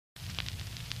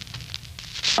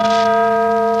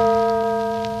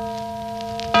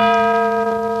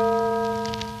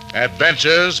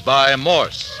Adventures by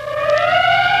Morse.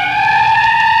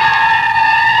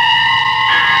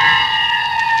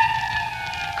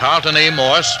 Carlton E.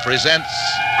 Morse presents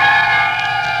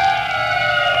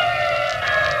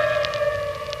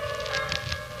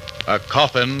A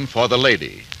Coffin for the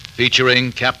Lady,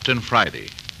 featuring Captain Friday.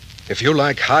 If you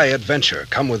like high adventure,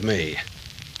 come with me.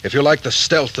 If you like the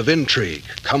stealth of intrigue,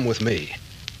 come with me.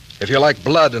 If you like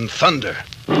blood and thunder,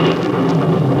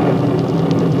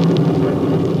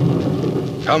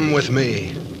 come with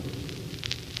me.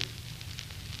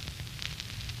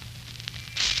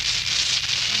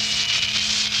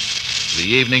 The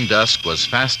evening dusk was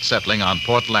fast settling on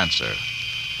Port Lancer,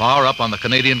 far up on the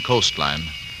Canadian coastline,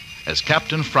 as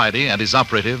Captain Friday and his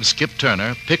operative, Skip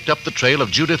Turner, picked up the trail of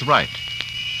Judith Wright.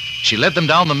 She led them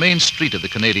down the main street of the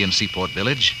Canadian seaport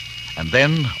village and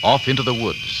then off into the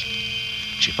woods.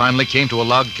 She finally came to a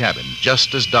log cabin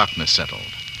just as darkness settled,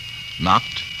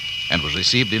 knocked, and was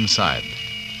received inside.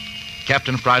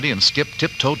 Captain Friday and Skip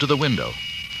tiptoed to the window.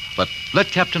 But let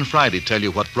Captain Friday tell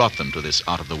you what brought them to this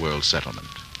out-of-the-world settlement.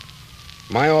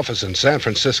 My office in San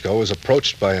Francisco was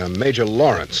approached by a Major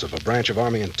Lawrence of a branch of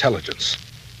Army Intelligence.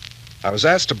 I was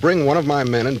asked to bring one of my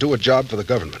men and do a job for the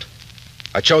government.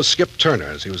 I chose Skip Turner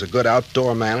as he was a good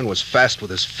outdoor man and was fast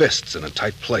with his fists in a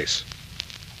tight place.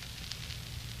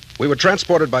 We were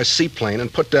transported by seaplane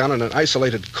and put down in an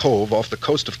isolated cove off the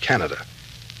coast of Canada.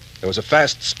 There was a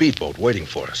fast speedboat waiting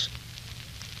for us.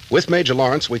 With Major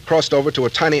Lawrence, we crossed over to a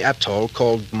tiny atoll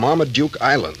called Marmaduke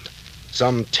Island,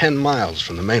 some 10 miles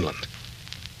from the mainland.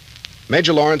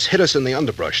 Major Lawrence hid us in the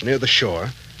underbrush near the shore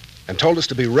and told us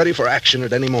to be ready for action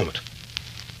at any moment.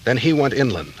 Then he went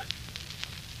inland.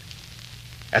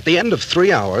 At the end of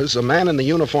 3 hours, a man in the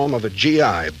uniform of a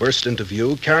GI burst into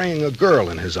view carrying a girl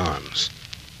in his arms,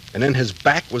 and in his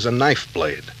back was a knife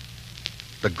blade.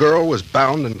 The girl was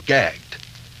bound and gagged.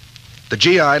 The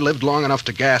GI lived long enough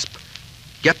to gasp,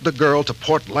 "Get the girl to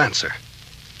Port Lancer,"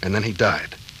 and then he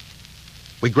died.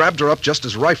 We grabbed her up just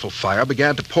as rifle fire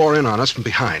began to pour in on us from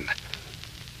behind.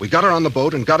 We got her on the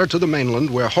boat and got her to the mainland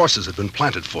where horses had been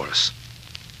planted for us.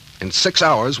 In 6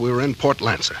 hours, we were in Port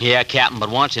Lancer. Yeah, Captain, but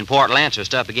once in Port Lancer,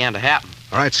 stuff began to happen.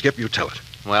 All right, Skip, you tell it.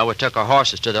 Well, we took our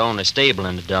horses to the only stable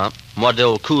in the dump. What the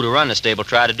old coup to run the stable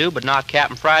tried to do but knock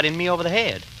Captain Friday and me over the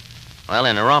head. Well,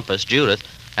 in the rumpus, Judith,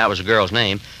 that was the girl's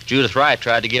name, Judith Wright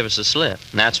tried to give us a slip,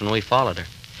 and that's when we followed her.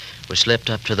 We slipped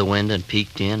up to the window and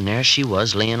peeked in, and there she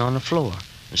was laying on the floor.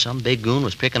 And some big goon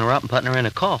was picking her up and putting her in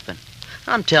a coffin.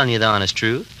 I'm telling you the honest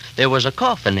truth. There was a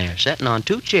coffin there, sitting on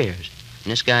 2 chairs.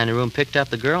 And this guy in the room picked up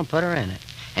the girl and put her in it.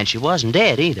 And she wasn't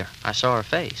dead either. I saw her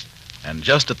face. And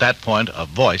just at that point, a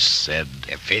voice said,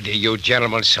 "If either you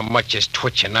gentlemen so much as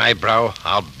twitch an eyebrow,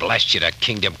 I'll blast you to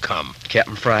kingdom come."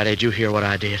 Captain Friday, did you hear what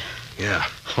I did? Yeah.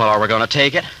 Well, are we going to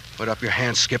take it? Put up your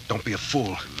hands, Skip. Don't be a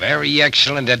fool. Very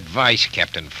excellent advice,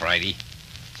 Captain Friday.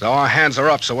 So our hands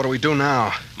are up, so what do we do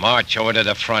now? March over to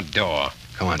the front door.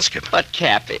 Come on, Skip. But,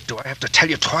 Cap, Do I have to tell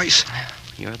you twice?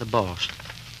 You're the boss.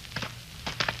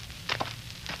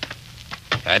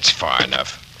 That's far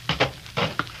enough.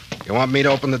 You want me to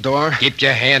open the door? Keep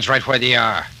your hands right where they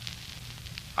are.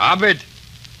 Abed,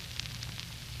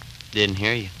 Didn't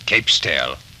hear you. keep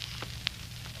still.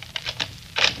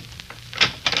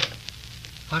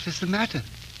 What is the matter?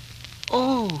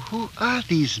 Oh, who are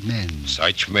these men?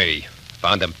 Search me.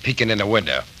 Found them peeking in the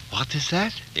window. What is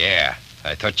that? Yeah,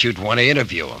 I thought you'd want to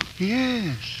interview them.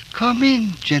 Yes. Come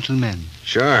in, gentlemen.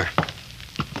 Sure.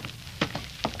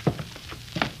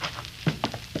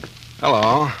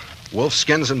 Hello. Wolf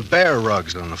skins and bear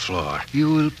rugs on the floor. You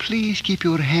will please keep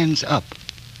your hands up.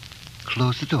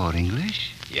 Close the door,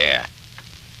 English. Yeah.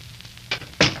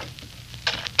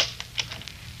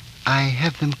 I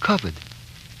have them covered.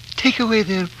 Take away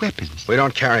their weapons. We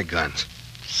don't carry guns.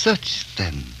 Such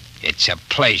them. It's a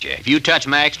pleasure. If you touch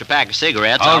my extra pack of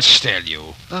cigarettes, I'll still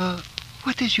you.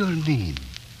 What is your name?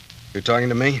 You talking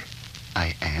to me?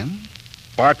 I am.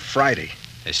 Bart Friday.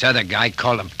 This other guy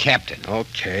called him Captain.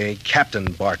 Okay,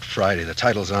 Captain Bart Friday. The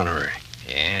title's honorary.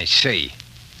 Yeah, I see.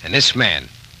 And this man,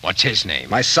 what's his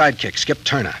name? My sidekick, Skip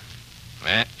Turner.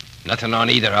 Eh, nothing on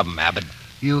either of them, Abbott.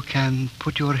 You can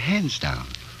put your hands down.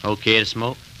 okay to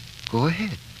smoke? Go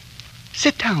ahead.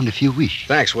 Sit down if you wish.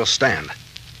 Thanks, we'll stand.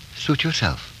 Suit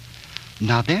yourself.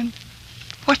 Now then,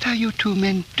 what are you 2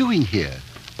 men doing here?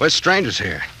 We're strangers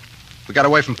here. We got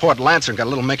away from Port Lancer and got a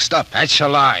little mixed up. That's a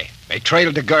lie. They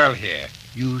trailed the girl here.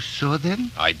 You saw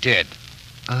them? I did.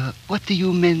 What do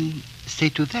you men say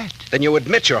to that? Then you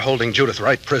admit you're holding Judith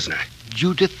Wright prisoner.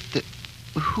 Judith...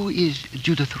 who is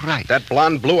Judith Wright? That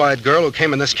blonde, blue-eyed girl who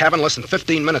came in this cabin less than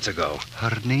 15 minutes ago.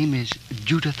 Her name is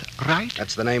Judith Wright?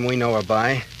 That's the name we know her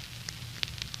by.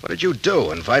 What did you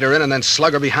do? Invite her in and then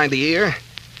slug her behind the ear?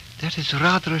 That is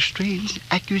rather a strange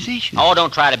accusation. Oh,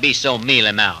 don't try to be so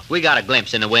mealy-mouthed. We got a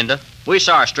glimpse in the window. We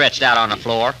saw her stretched out on the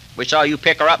floor. We saw you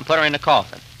pick her up and put her in the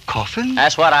coffin. Coffin?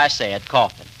 That's what I said,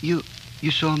 coffin. You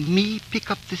saw me pick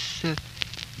up this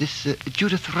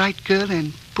Judith Wright girl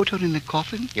and put her in the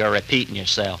coffin? You're repeating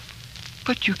yourself.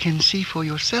 But you can see for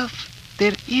yourself.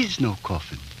 There is no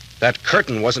coffin. That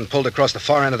curtain wasn't pulled across the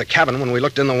far end of the cabin when we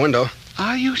looked in the window.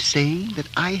 Are you saying that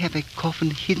I have a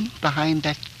coffin hidden behind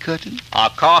that curtain? A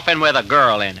coffin with a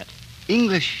girl in it.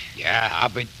 English. Yeah, I'll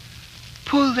be...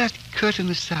 Pull that curtain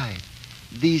aside.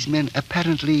 These men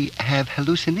apparently have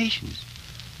hallucinations.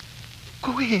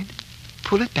 Go ahead.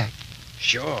 Pull it back.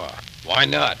 Sure. Why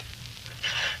not?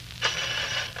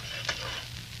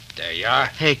 There you are.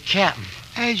 Hey, Captain.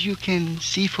 As you can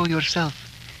see for yourself,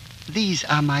 these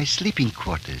are my sleeping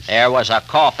quarters. There was a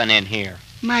coffin in here.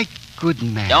 My good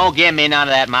man. Don't give me none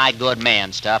of that my good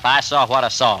man stuff. I saw what I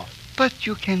saw. But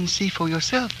you can see for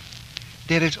yourself.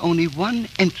 There is only one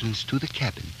entrance to the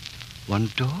cabin. One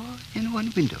door and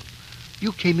one window.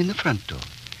 You came in the front door.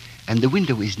 And the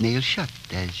window is nailed shut,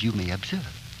 as you may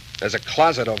observe. There's a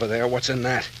closet over there. What's in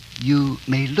that? You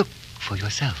may look for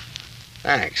yourself.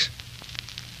 Thanks.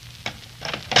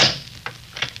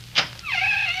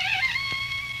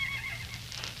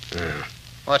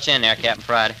 What's in there, Captain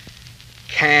Friday?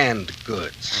 Canned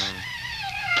goods.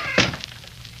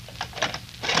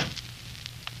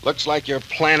 Looks like you're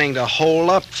planning to hole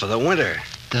up for the winter.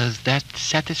 Does that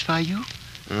satisfy you?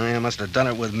 You must have done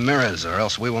it with mirrors, or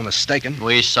else we were mistaken.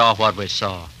 We saw what we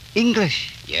saw.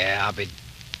 English. Yeah, I'll be...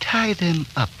 Tie them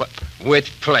up. With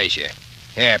pleasure.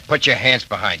 Here, put your hands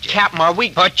behind you. Captain, are we...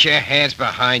 Put your hands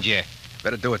behind you.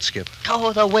 Better do it, Skip.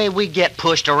 Oh, the way we get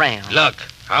pushed around. Look,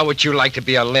 how would you like to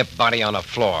be a limp body on the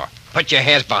floor? Put your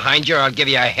hands behind you or I'll give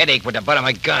you a headache with the butt of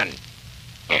my gun.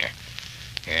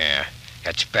 Yeah,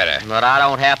 that's better. But I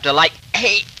don't have to,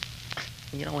 Hey,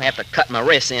 you don't have to cut my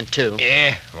wrists in, too.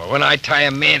 Yeah, well, when I tie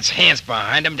a man's hands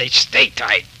behind him, they stay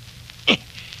tight.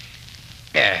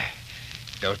 Yeah,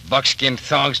 those buckskin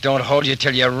thongs don't hold you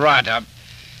till you rot up.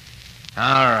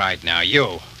 All right, now,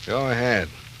 you. Go ahead.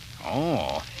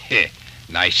 Oh,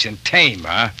 nice and tame,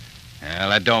 huh? Well,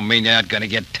 that don't mean you're not going to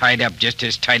get tied up just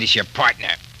as tight as your partner.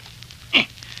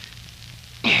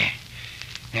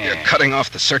 You're cutting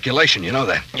off the circulation, you know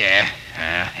that. Yeah,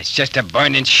 it's just a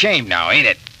burning shame now, ain't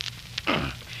it?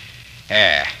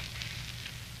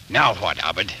 Now what,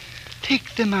 Albert?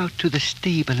 Take them out to the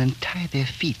stable and tie their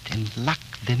feet and lock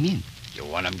them in. You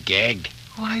want them gagged?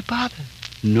 Why bother?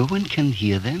 No one can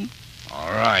hear them.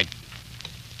 All right.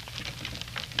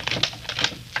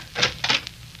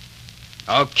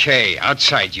 Okay,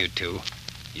 outside you two.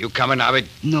 You coming, Albert?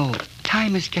 No,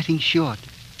 time is getting short.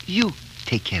 You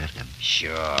take care of them.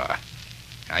 Sure.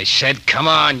 I said, come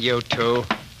on, you two.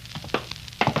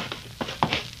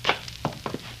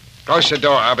 Close the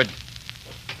door, Albert.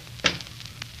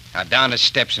 Now down the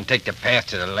steps and take the path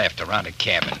to the left around the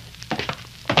cabin.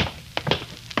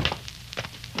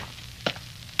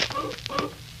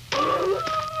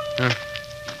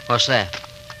 What's that?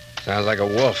 Sounds like a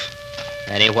wolf.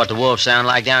 That ain't what the wolves sound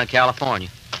like down in California.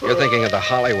 You're thinking of the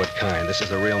Hollywood kind. This is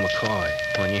the real McCoy.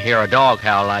 When you hear a dog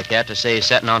howl like that, to say he's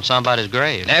sitting on somebody's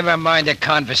grave. Never mind the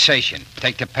conversation.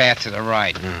 Take the path to the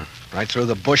right. Right through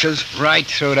the bushes? Right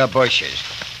through the bushes.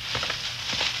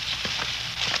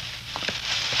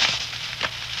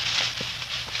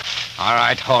 All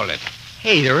right, hold it.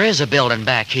 Hey, there is a building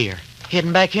back here.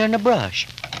 Hidden back here in the brush.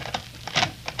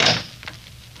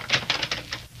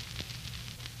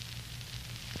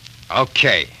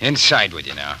 Okay, inside with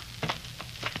you now.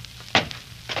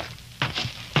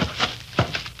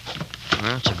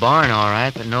 Well, it's a barn, all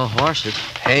right, but no horses.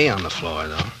 Hay on the floor,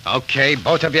 though. Okay,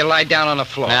 both of you lie down on the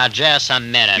floor. Now, just a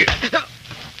minute.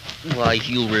 Why,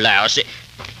 you lousy.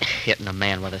 Hitting a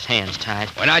man with his hands tied.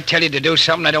 When I tell you to do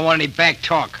something, I don't want any back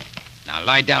talk. Now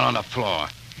lie down on the floor.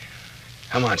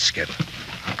 Come on, Skip.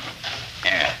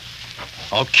 Yeah.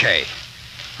 Okay.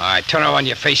 All right, turn around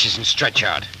your faces and stretch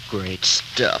out. Great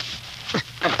stuff.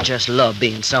 I just love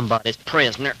being somebody's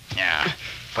prisoner. Yeah.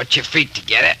 Put your feet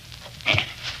together.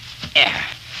 Yeah.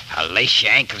 I'll lace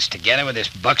your ankles together with this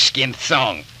buckskin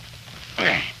thong.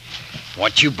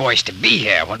 Want you boys to be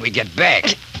here when we get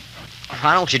back.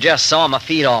 Why don't you just saw my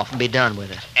feet off and be done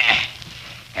with it?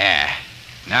 Yeah.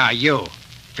 Now you.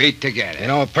 Feet together. You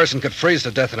know, a person could freeze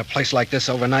to death in a place like this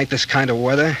overnight, this kind of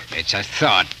weather. It's a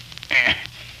thought. Yeah.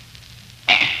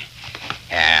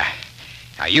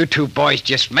 Now, you two boys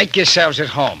just make yourselves at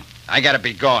home. I gotta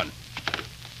be going.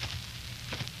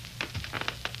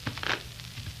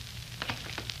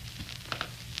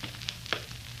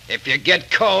 If you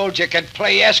get cold, you can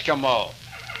play Eskimo.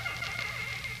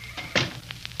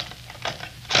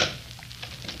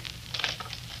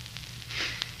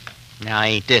 Now,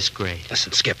 ain't this great?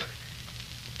 Listen, Skip.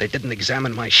 They didn't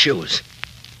examine my shoes.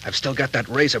 I've still got that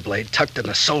razor blade tucked in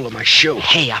the sole of my shoe.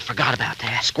 Hey, I forgot about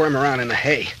that. Squirm around in the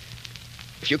hay.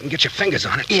 If you can get your fingers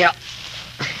on it. Yeah.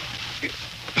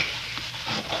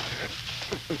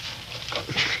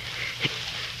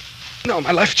 No,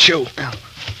 my left shoe. Oh.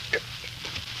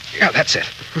 Yeah, that's it.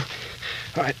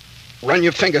 All right. Run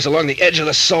your fingers along the edge of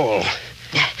the sole.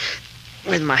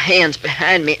 With my hands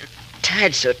behind me,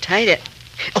 tied so tight it...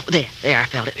 Oh, there, I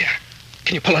felt it. Yeah.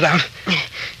 Can you pull it out?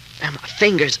 And my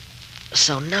fingers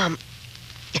so numb.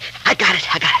 I got it.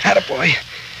 Attaboy.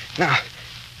 Now,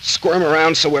 squirm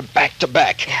around so we're back to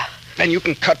back. Yeah. Then you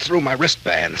can cut through my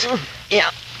wristbands. Yeah.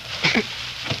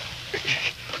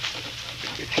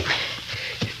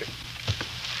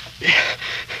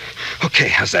 Okay,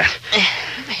 how's that?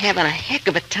 I'm having a heck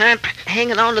of a time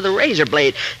hanging on to the razor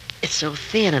blade. It's so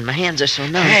thin and my hands are so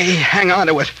numb. Hey, hang on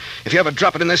to it. If you ever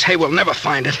drop it in this hay, we'll never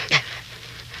find it.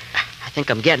 I think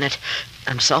I'm getting it.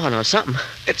 I'm sawing or something.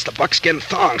 It's the buckskin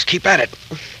thongs. Keep at it.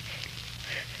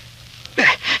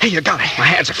 Hey, you got it. My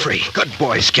hands are free. Good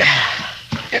boy, Skip.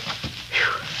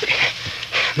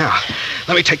 Now,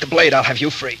 let me take the blade. I'll have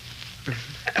you free.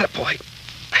 Attaboy.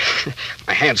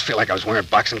 My hands feel like I was wearing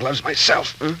boxing gloves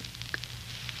myself.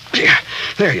 Yeah,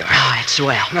 there you are. Oh, it's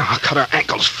swell. Now I'll cut her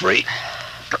ankles free.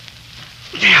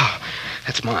 Yeah,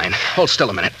 that's mine. Hold still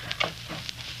a minute.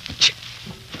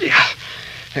 Yeah,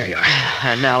 there you are.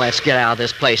 And now let's get out of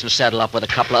this place and settle up with a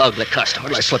couple of ugly How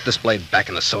customers. do I slip this blade back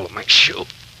in the sole of my shoe?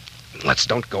 Let's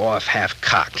don't go off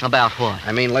half-cocked. About what?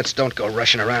 I mean, let's don't go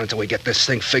rushing around until we get this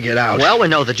thing figured out. Well, we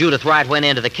know that Judith Wright went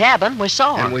into the cabin. We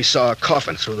saw her. And we saw a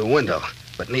coffin through the window.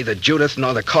 But neither Judith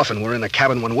nor the coffin were in the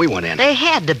cabin when we went in. They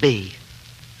had to be.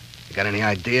 You got any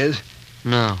ideas?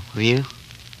 No. You?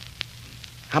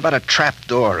 How about a trap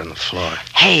door in the floor?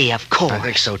 Hey, of course. I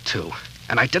think so, too.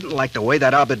 And I didn't like the way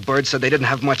that Orbit bird said they didn't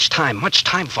have much time. Much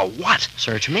time for what?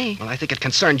 Search me. Well, I think it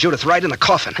concerned Judith Wright in the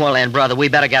coffin. Well, then, brother, we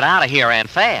better get out of here and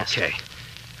fast. Okay.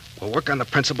 We'll work on the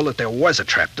principle that there was a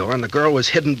trap door and the girl was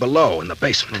hidden below in the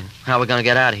basement. How are we going to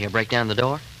get out of here? Break down the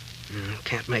door?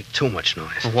 Can't make too much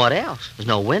noise. Well, what else? There's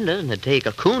no windows, and it'd take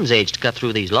a coon's age to cut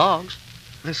through these logs.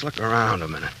 Let's look around a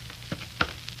minute.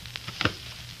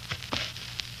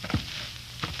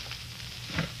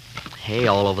 Hay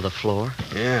all over the floor.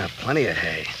 Yeah, plenty of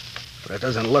hay. But it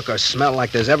doesn't look or smell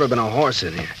like there's ever been a horse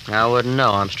in here. I wouldn't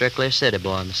know. I'm strictly a city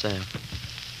boy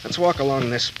myself. Let's walk along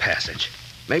this passage.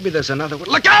 Maybe there's another one.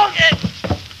 Look out!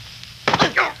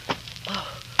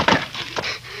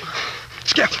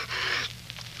 Skip!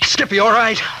 Skip, you all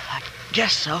right? I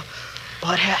guess so.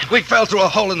 What happened? We fell through a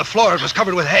hole in the floor. It was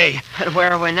covered with hay. And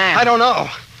where are we now? I don't know.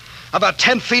 About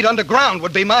 10 feet underground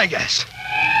would be my guess.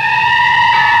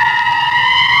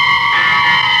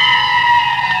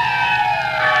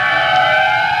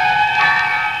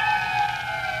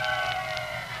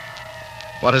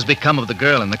 What has become of the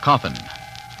girl in the coffin?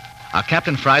 Are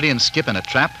Captain Friday and Skip in a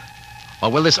trap? Or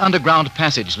will this underground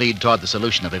passage lead toward the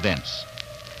solution of events?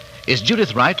 Is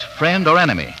Judith Wright friend or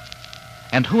enemy?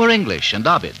 And who are English and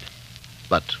Ovid?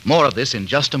 But more of this in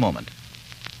just a moment.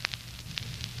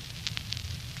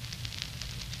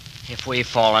 If we've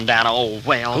fallen down an old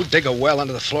well. Who'd dig a well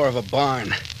under the floor of a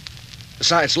barn?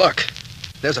 Besides, look.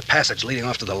 There's a passage leading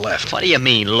off to the left. What do you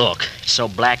mean, look? It's so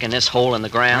black in this hole in the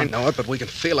I ground. know it, but we can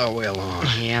feel our way along.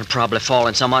 Yeah, and probably fall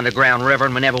in some underground river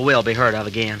and we never will be heard of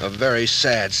again. A very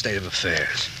sad state of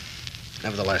affairs.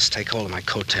 Nevertheless, take hold of my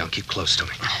coattail and keep close to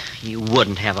me. You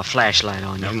wouldn't have a flashlight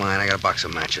on you. Never mind, I got a box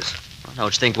of matches. Well,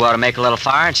 don't you think we ought to make a little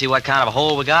fire and see what kind of a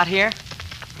hole we got here?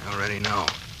 I already know.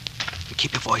 You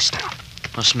keep your voice down.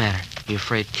 What's the matter? You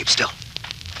afraid? Keep still.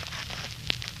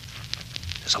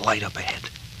 There's a light up ahead.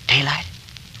 Daylight?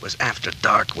 It was after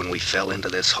dark when we fell into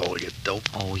this hole, you dope.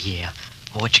 Oh, yeah.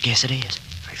 Well, what you guess it is?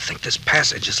 I think this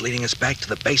passage is leading us back to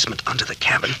the basement under the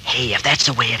cabin. Hey, if that's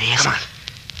the way it is... Come on.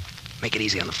 Make it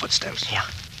easy on the footsteps. Yeah.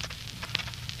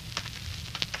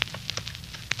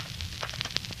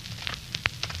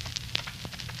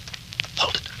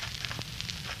 Hold it.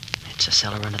 It's a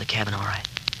cellar under the cabin, all right.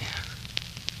 Yeah.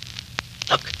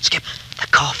 Look, Skip, the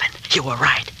coffin. You were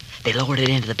right. They lowered it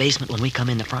into the basement when we come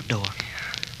in the front door.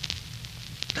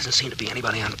 Doesn't seem to be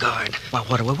anybody on guard. Well,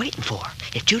 what are we waiting for?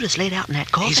 If Judith's laid out in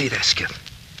that coffin... Easy there, Skip.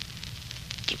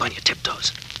 Keep on your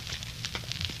tiptoes.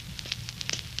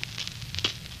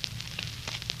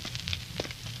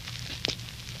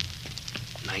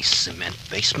 Nice cement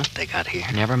basement they got here.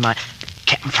 Never mind.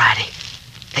 Captain Friday,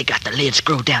 they got the lid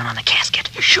screwed down on the casket.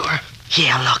 You sure?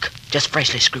 Yeah, look. Just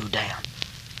freshly screwed down.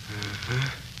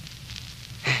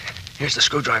 Here's the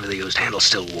screwdriver they used. Handle's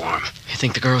still warm. You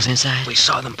think the girl's inside? We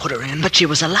saw them put her in. But she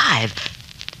was alive.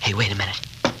 Hey, wait a minute.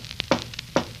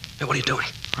 Hey, what are you doing?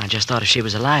 I just thought if she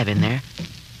was alive in there.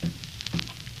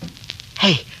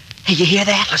 Hey, you hear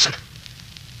that? Listen.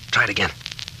 Try it again.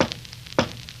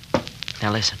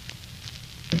 Now listen.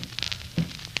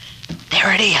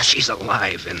 There it is. She's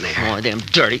alive in there. Oh, them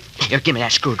dirty. Here, give me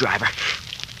that screwdriver.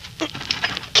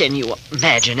 Can you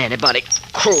imagine anybody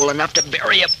cruel enough to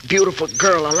bury a beautiful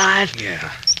girl alive?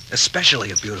 Yeah,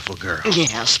 especially a beautiful girl.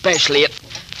 Yeah, especially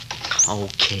if...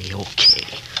 Okay.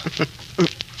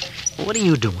 What are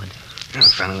you doing? I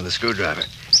found it with a screwdriver.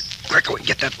 Quicker, we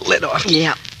get that lid off.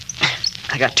 Yeah.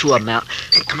 I got two of them out.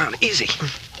 Come on, easy.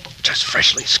 Just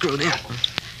freshly screwed in.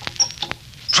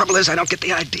 Trouble is, I don't get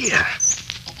the idea.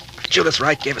 Judith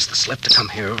Wright gave us the slip to come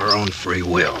here of her own free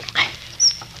will.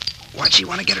 Why'd she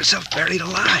want to get herself buried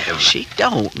alive? She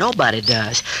don't. Nobody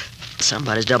does.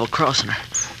 Somebody's double-crossing her.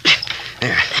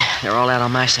 There. They're all out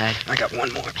on my side. I got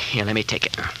one more. Here, let me take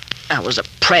it. I was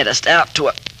apprenticed out to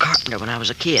a carpenter when I was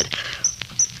a kid.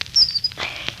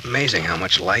 Amazing how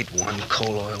much light one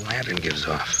coal oil lantern gives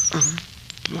off.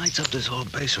 Mm-hmm. Lights up this whole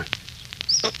basement.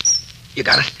 You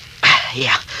got it?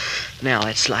 Yeah. Now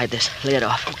let's slide this lid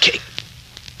off. Okay.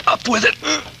 Up with it.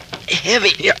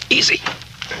 Heavy. Yeah, easy.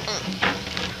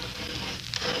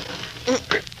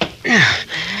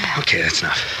 Okay, that's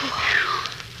enough.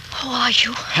 Who are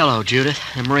you? Hello, Judith.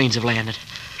 The Marines have landed.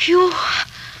 You?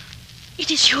 It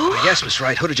is you? Yes, Miss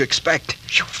Wright. Who did you expect?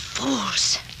 You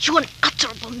fools. You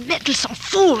unutterable, meddlesome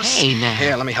fools. Hey, now.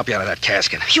 Here, let me help you out of that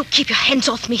casket. You keep your hands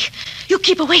off me. You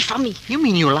keep away from me. You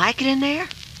mean you like it in there?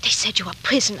 They said you were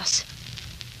prisoners.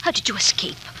 How did you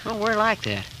escape? Well, we're like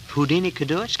that. Houdini could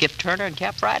do it, Skip Turner and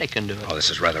Cap Friday can do it. Oh, this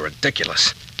is rather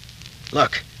ridiculous.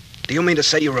 Look, do you mean to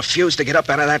say you refuse to get up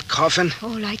out of that coffin?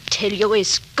 All I tell you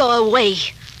is go away.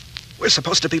 We're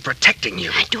supposed to be protecting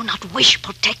you. I do not wish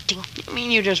protecting. You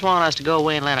mean you just want us to go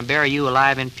away and let them bury you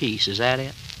alive in peace, is that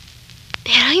it?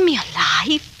 Bury me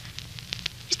alive?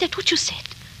 Is that what you said?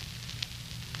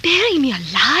 Bury me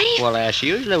alive? Well, that's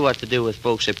usually what to do with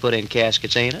folks that put in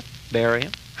caskets, ain't it? Bury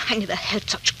them. I never heard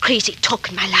such crazy talk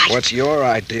in my life. What's your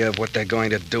idea of what they're going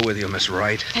to do with you, Miss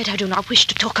Wright? That I do not wish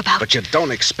to talk about. But you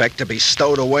don't expect to be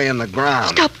stowed away in the ground.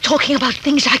 Stop talking about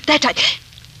things like that.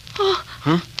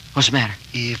 Huh? What's the matter?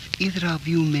 If either of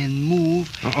you men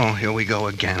move... Uh-oh, here we go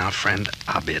again, our friend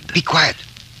Abid. Be quiet.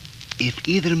 If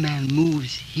either man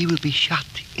moves, he will be shot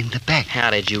in the back. How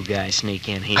did you guys sneak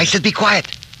in here? I said be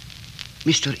quiet.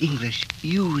 Mr. English,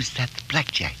 use that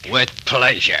blackjack. With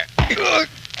pleasure.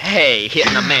 Hey,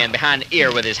 hitting a man behind the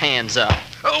ear with his hands up.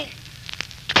 Oh,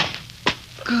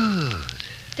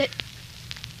 Good.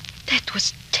 That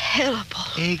was terrible.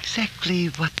 Exactly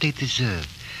what they deserve.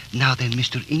 Now then,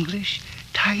 Mr. English,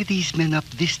 tie these men up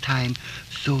this time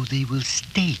so they will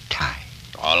stay tied.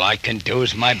 all I can do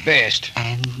is my best.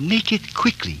 And make it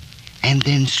quickly. And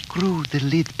then screw the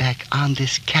lid back on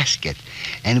this casket.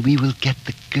 And we will get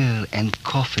the girl and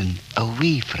coffin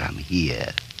away from here.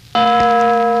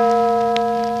 Oh,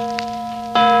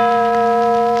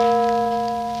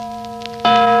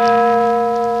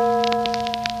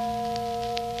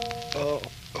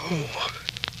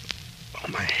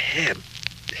 my head.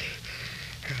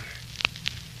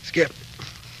 Skip,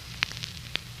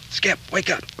 wake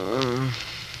up.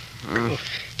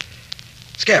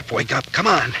 Skip, wake up. Come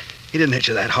on. He didn't hit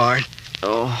you that hard.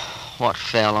 Oh, what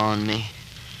fell on me?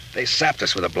 They sapped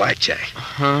us with a blackjack.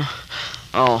 Huh?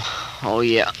 Oh,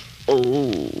 yeah.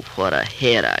 Oh, what a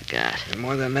head I got. And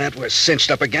more than that, we're cinched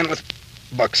up again with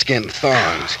buckskin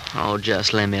thongs. Oh,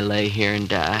 just let me lay here and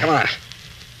die. Come on.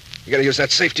 You gotta use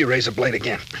that safety razor blade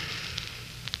again.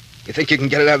 You think you can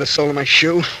get it out of the sole of my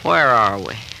shoe? Where are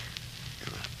we?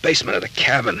 Basement of the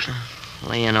cabin.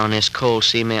 Laying on this cold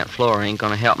cement floor ain't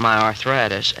gonna help my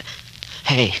arthritis.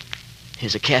 Hey,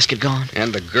 is the casket gone?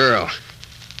 And the girl.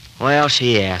 Well,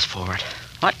 she asked for it.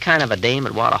 What kind of a dame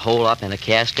would want to hole up in a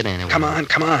casket anyway? Come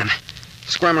on.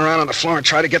 Squirm around on the floor and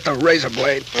try to get the razor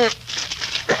blade.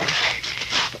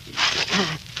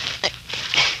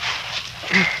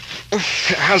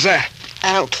 How's that?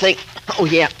 I don't think... Oh,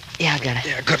 yeah, I got it.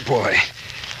 Yeah, good boy.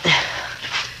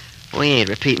 We ain't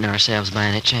repeating ourselves by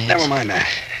any chance. Never mind that.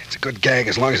 It's a good gag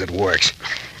as long as it works.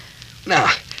 Now,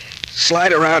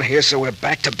 slide around here so we're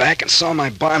back to back and saw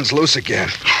my bonds loose again.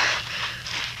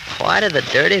 Why do the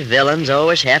dirty villains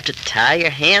always have to tie your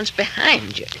hands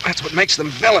behind you? That's what makes them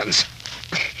villains.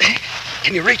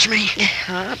 Can you reach me?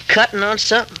 I'm cutting on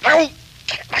something. Oh,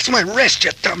 my That's my wrist,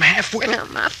 you dumb half-wit. Well,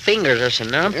 my fingers are so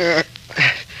numb. Well,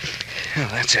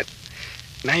 that's it.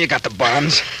 Now you got the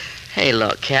bonds. Hey,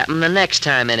 look, Captain, the next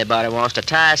time anybody wants to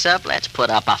tie us up, let's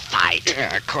put up a fight.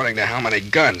 Yeah, according to how many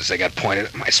guns they got pointed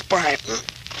at my spine.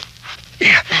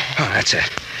 Yeah, oh, that's it.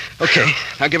 Okay,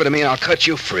 now give it to me and I'll cut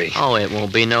you free. Oh, it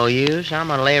won't be no use. I'm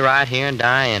gonna lay right here and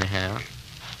die anyhow.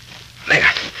 There.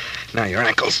 Now your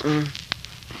ankles. Man,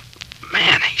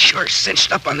 he sure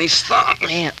cinched up on these thongs.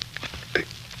 Man,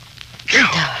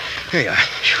 Here you are.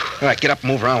 All right, get up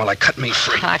and move around while I cut me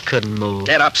free. I couldn't move.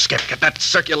 Get up, Skip. Get that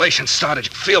circulation started.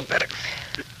 You feel better.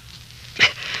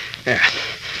 There.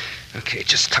 Okay,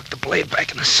 just tuck the blade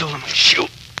back in the sole of my shoe.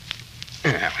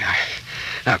 There we are.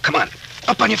 Now, come on.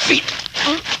 Up on your feet.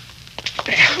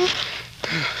 There.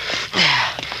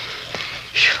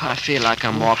 I feel like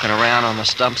I'm walking around on the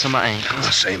stumps of my ankles.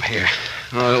 Oh, same here.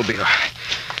 Oh, it'll be all right.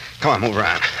 Come on, move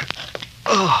around.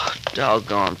 Oh,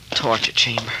 doggone torture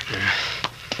chamber. Yeah.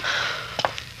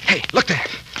 Hey, look there.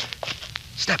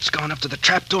 Steps going up to the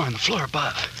trap door on the floor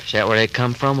above. Is that where they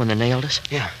come from when they nailed us?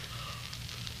 Yeah.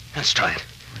 Let's try it.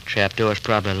 The trap door's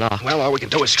probably locked. Well, all we can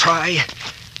do is try.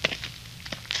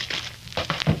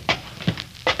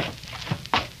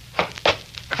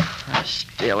 I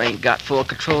still ain't got full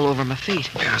control over my feet.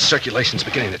 Yeah, circulation's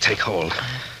beginning to take hold.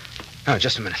 Oh,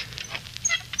 just a minute.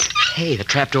 Hey, the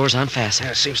trap door's unfastened.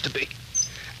 Yeah, seems to be.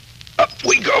 Up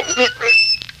we go.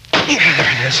 Yeah,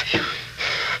 there it is.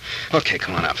 Okay,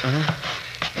 come on up.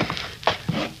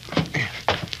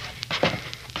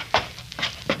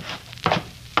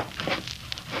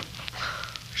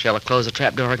 Shall I close the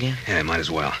trap door again? Yeah, might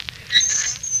as well.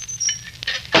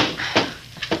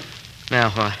 Now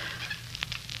what?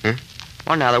 Hmm?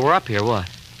 Well, now that we're up here, what?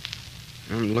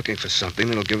 I'm looking for something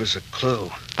that'll give us a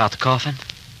clue. About the coffin?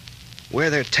 Where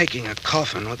they're taking a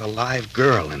coffin with a live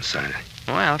girl inside it.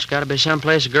 Well, it's got to be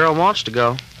someplace a girl wants to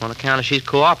go, on account of she's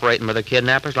cooperating with her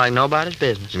kidnappers like nobody's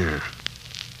business. Yeah.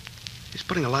 He's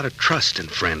putting a lot of trust in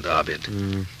friend Ovid.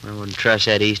 I wouldn't trust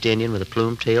that East Indian with a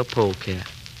plume-tailed polecat.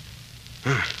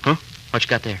 Huh? What you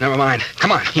got there? Never mind.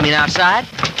 Come on. You mean outside?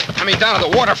 I mean down at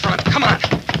the waterfront. Come on.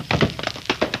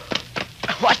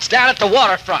 What's down at the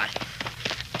waterfront?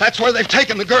 That's where they've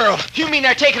taken the girl. You mean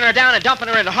they're taking her down and dumping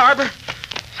her in the harbor?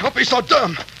 Don't be so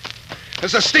dumb.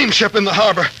 There's a steamship in the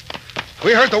harbor.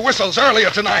 We heard the whistles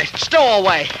earlier tonight.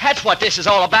 Stowaway. That's what this is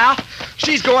all about.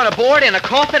 She's going aboard in a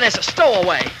coffin as a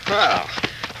stowaway. Well,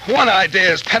 one idea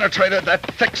has penetrated that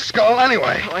thick skull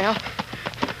anyway. Well,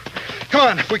 Come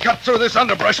on, if we cut through this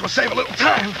underbrush, we'll save a little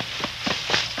time.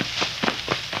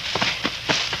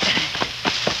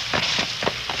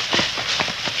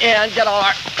 yeah, and get all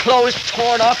our clothes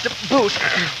torn off to boot.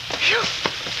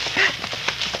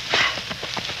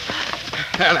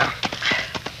 There now.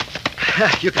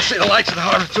 You can see the lights of the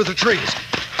harbor through the trees.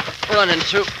 Running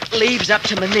through leaves up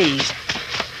to my knees.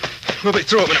 We'll be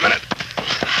through in a minute.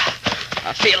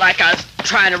 I feel like I was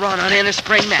trying to run on inner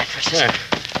spring mattresses. There.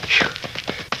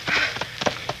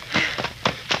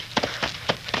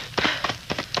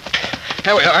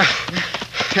 There we are.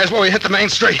 Here's where we hit the main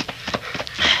street.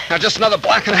 Now just another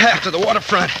block and a half to the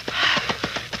waterfront.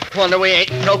 Wonder we ain't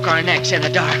broke our necks in the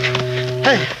dark.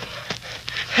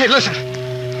 Hey, listen.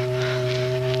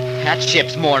 That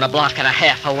ship's more than a block and a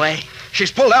half away.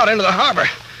 She's pulled out into the harbor.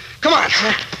 Come on.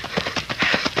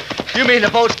 You mean the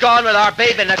boat's gone with our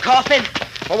baby in the coffin?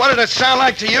 Well, what did it sound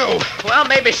like to you? Well,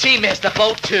 maybe she missed the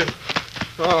boat, too.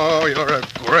 Oh, you're a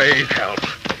great help.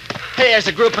 Hey, there's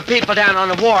a group of people down on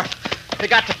the wharf. They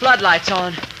got the floodlights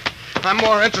on. I'm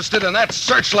more interested in that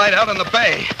searchlight out in the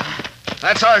bay.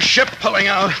 That's our ship pulling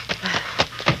out.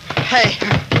 Hey,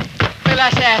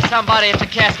 let's ask somebody if the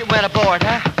casket went aboard,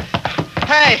 huh?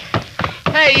 Hey,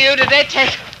 you, did they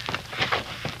take...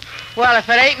 Well, if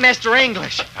it ain't Mr.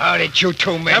 English. How did you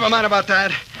two men... Never mind about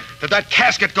that. Did that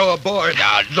casket go aboard?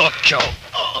 Now, look, Joe.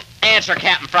 Answer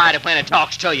Captain Friday when it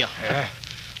talks to you.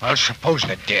 Well, supposing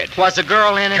it did. Was the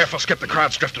girl in it? Careful, Skip. The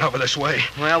crowd's drifting over this way.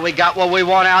 Well, we got what we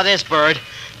want out of this bird.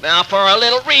 Now for a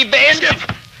little revenge.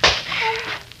 Skip!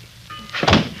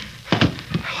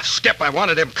 Oh, Skip, I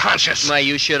wanted him conscious. Well,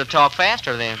 you should have talked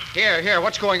faster then. Here,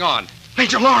 what's going on?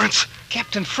 Major Lawrence!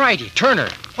 Captain Friday, Turner,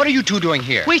 what are you two doing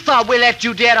here? We thought we left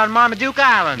you dead on Marmaduke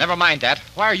Island. Never mind that.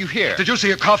 Why are you here? Did you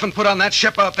see a coffin put on that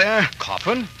ship out there?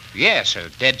 Coffin? Yes, a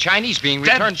dead Chinese being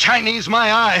Dead returned... Chinese,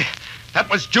 my eye. That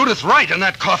was Judith Wright in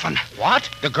that coffin. What?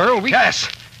 The girl we... Yes.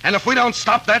 And if we don't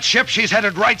stop that ship, she's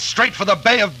headed right straight for the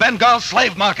Bay of Bengal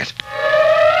slave market.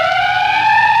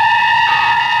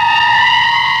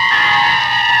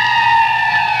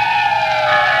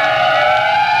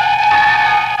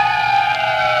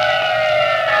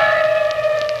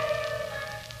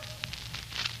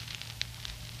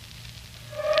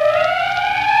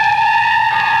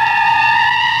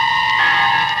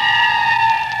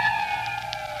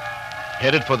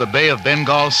 headed for the Bay of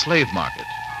Bengal slave market.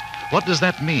 What does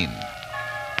that mean?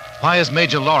 Why is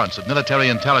Major Lawrence of military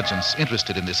intelligence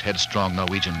interested in this headstrong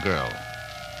Norwegian girl?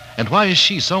 And why is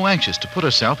she so anxious to put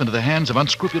herself into the hands of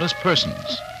unscrupulous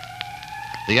persons?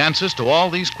 The answers to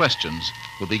all these questions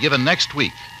will be given next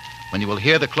week when you will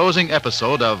hear the closing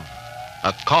episode of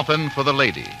A Coffin for the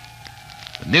Lady,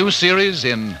 the new series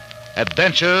in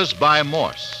Adventures by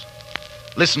Morse.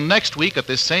 Listen next week at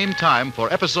this same time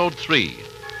for episode 3,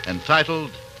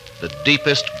 entitled The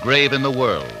Deepest Grave in the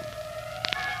World.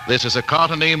 This is a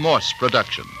Carlton E. Morse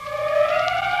production.